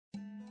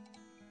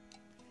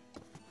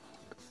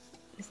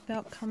This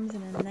belt comes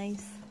in a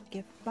nice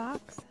gift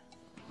box.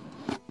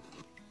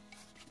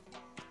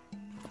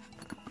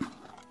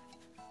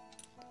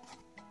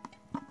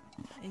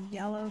 A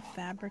yellow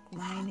fabric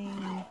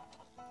lining.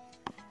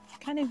 It's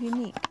kind of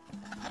unique.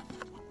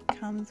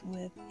 Comes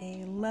with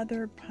a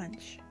leather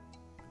punch.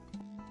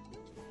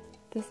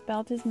 This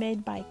belt is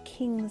made by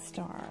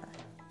KingStar.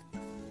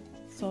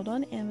 Sold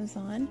on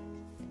Amazon,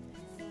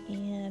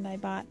 and I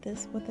bought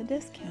this with a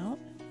discount.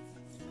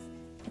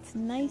 It's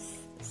nice,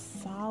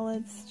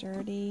 solid,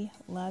 sturdy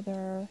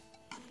leather.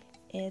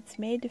 It's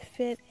made to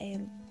fit a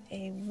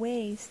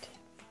waist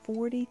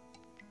 43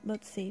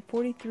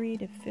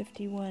 to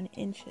 51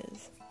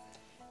 inches,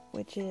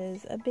 which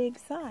is a big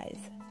size.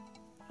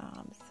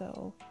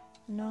 So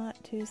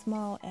not too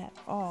small at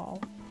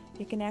all.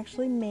 You can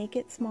actually make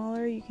it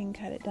smaller. You can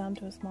cut it down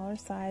to a smaller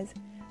size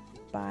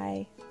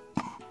by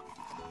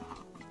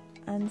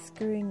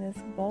unscrewing this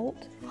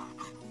bolt.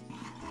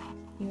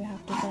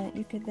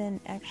 You could then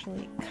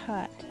actually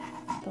cut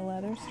the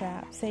leather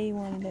strap. Say you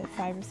wanted it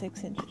 5 or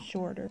 6 inches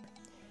shorter.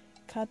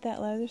 Cut that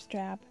leather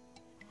strap,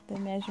 the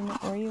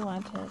measurement where you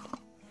want it,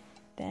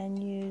 then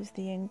use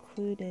the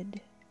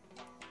included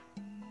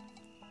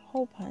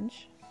hole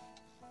punch.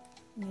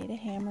 You need a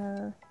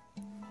hammer,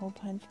 hole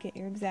punch, get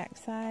your exact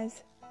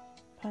size,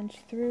 punch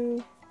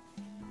through,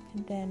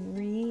 and then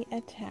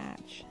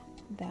reattach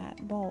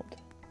that bolt.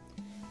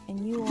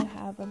 And you will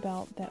have a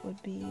belt that would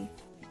be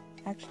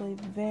actually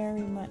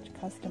very much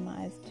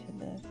customized to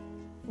the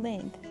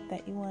length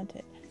that you want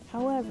it.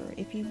 However,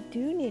 if you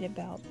do need a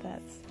belt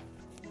that's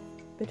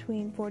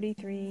between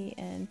 43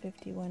 and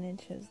 51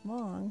 inches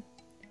long,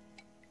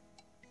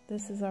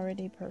 this is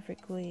already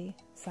perfectly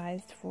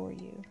sized for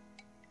you.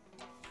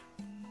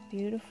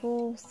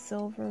 Beautiful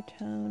silver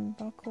tone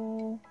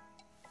buckle.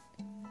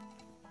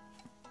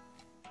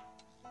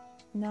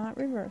 Not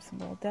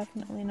reversible,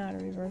 definitely not a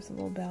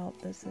reversible belt.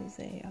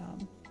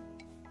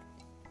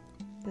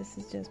 This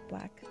is just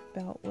black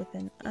belt with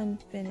an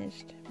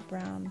unfinished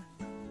brown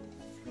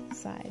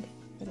side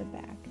for the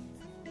back.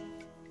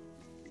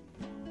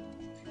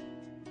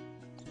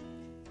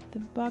 The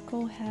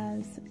buckle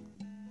has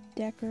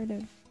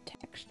decorative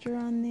texture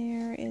on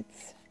there.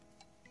 It's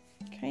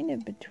kind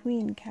of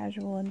between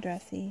casual and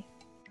dressy.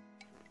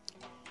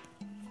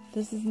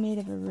 This is made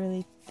of a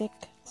really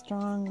thick,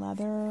 strong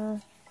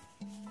leather.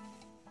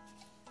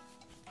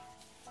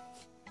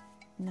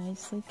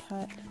 Nicely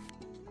cut.